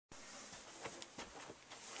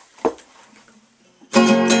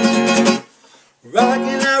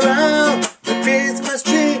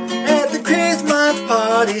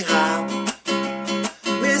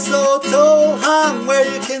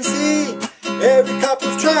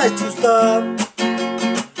couples try to stop.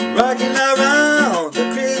 Rocking around the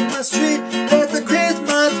Christmas tree, let the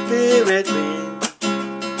Christmas spirit ring.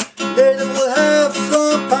 Later we'll have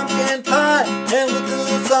some pumpkin pie and we'll do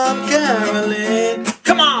some caroling.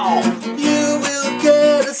 Come on! You will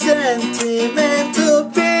get a sentimental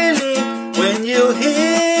feeling when you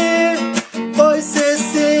hear voices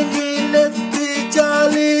singing, let's be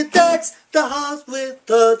jolly. Decks the house with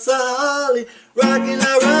thoughts of holly. Rocking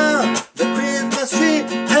around the Christmas tree,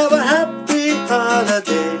 have a happy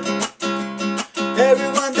holiday.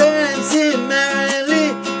 Everyone dancing merrily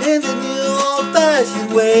in the new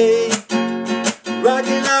old-fashioned way.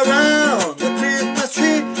 Rocking around the Christmas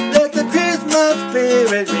tree, let the Christmas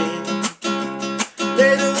spirit ring.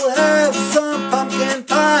 Later we'll have some pumpkin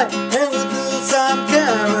pie and we'll do some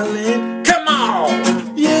caroling. Come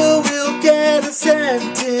on! You will get a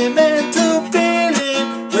sentimental feeling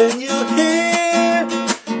when you hear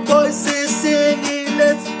voices singing,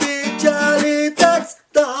 let's be jolly. That's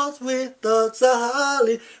the house with thoughts of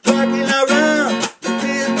holly. Rocking around the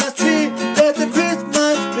Christmas tree, let the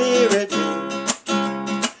Christmas spirit ring.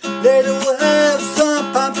 Later we'll have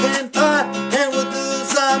some pumpkin pie and we'll do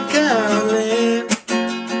some caroling.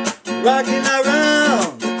 Rocking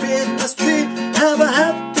around the Christmas tree, have a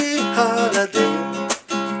happy holiday.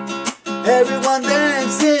 Everyone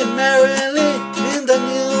dancing merrily in the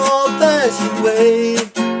new old-fashioned way.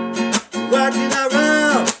 Rocking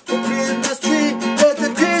around the Christmas tree, let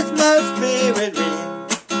the Christmas spirit ring.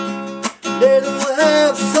 Later we'll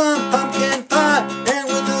have some pumpkin pie and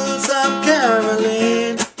we'll do some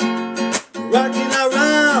caroling. Rocking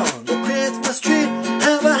around the Christmas tree,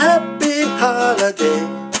 have a happy holiday.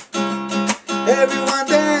 Everyone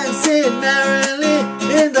dancing merrily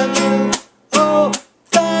in the new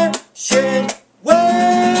old-fashioned way.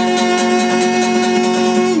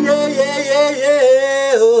 Yeah, yeah, yeah,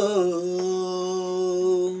 yeah. Oh.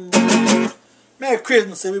 Merry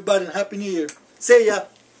Christmas, everybody, and Happy New Year. See ya.